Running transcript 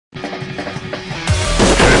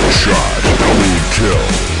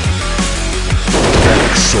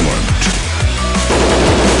Excellent.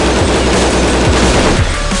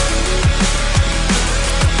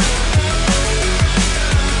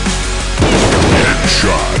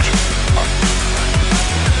 Headshot.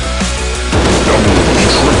 Double,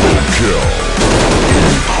 triple kill.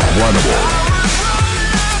 Incredible.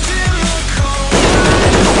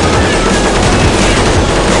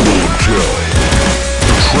 Double kill.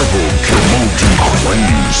 Triple kill.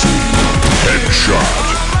 Multi-crazy. Headshot.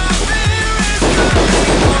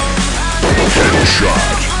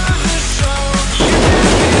 Headshot.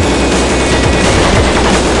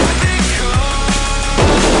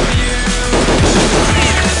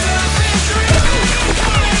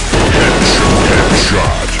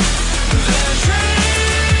 Headshot.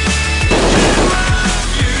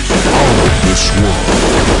 Out of this world.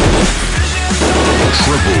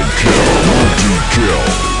 Triple kill. Multi-kill.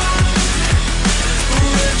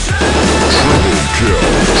 Triple kill.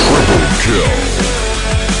 Triple kill.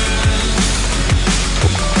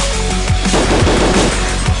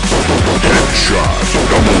 Headshot,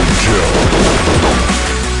 double kill.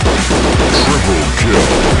 Triple kill.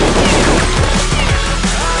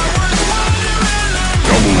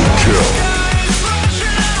 Double kill.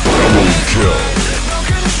 Double kill.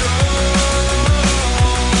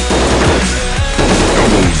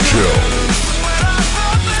 Double kill.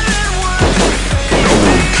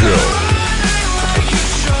 Double kill.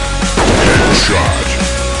 Headshot.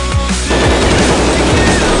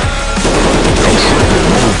 Triple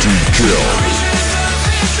multi-kill.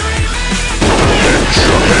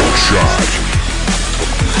 Headshot, headshot.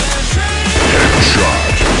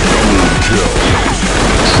 Headshot, double kill.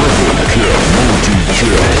 Triple kill,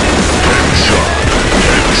 multi-kill. Headshot,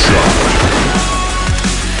 headshot.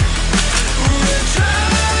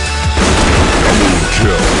 Double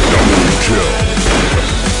kill, double kill.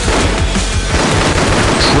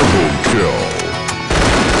 Triple kill.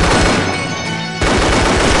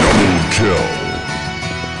 Double kill.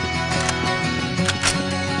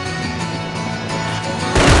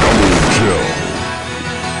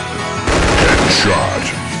 Headshot.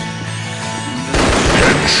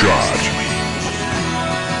 Headshot.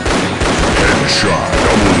 Headshot.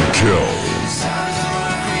 Double kill.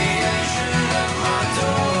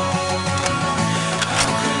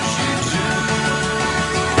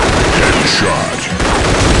 Headshot.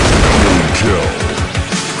 Double kill.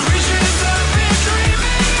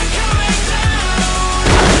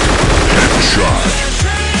 Headshot.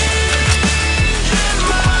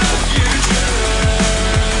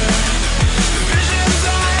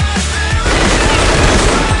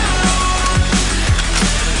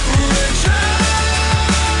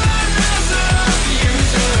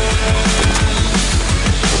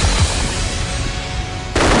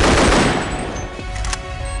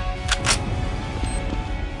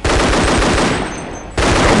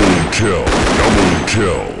 Kill, double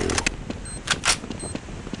kill.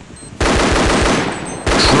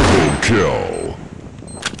 Triple kill.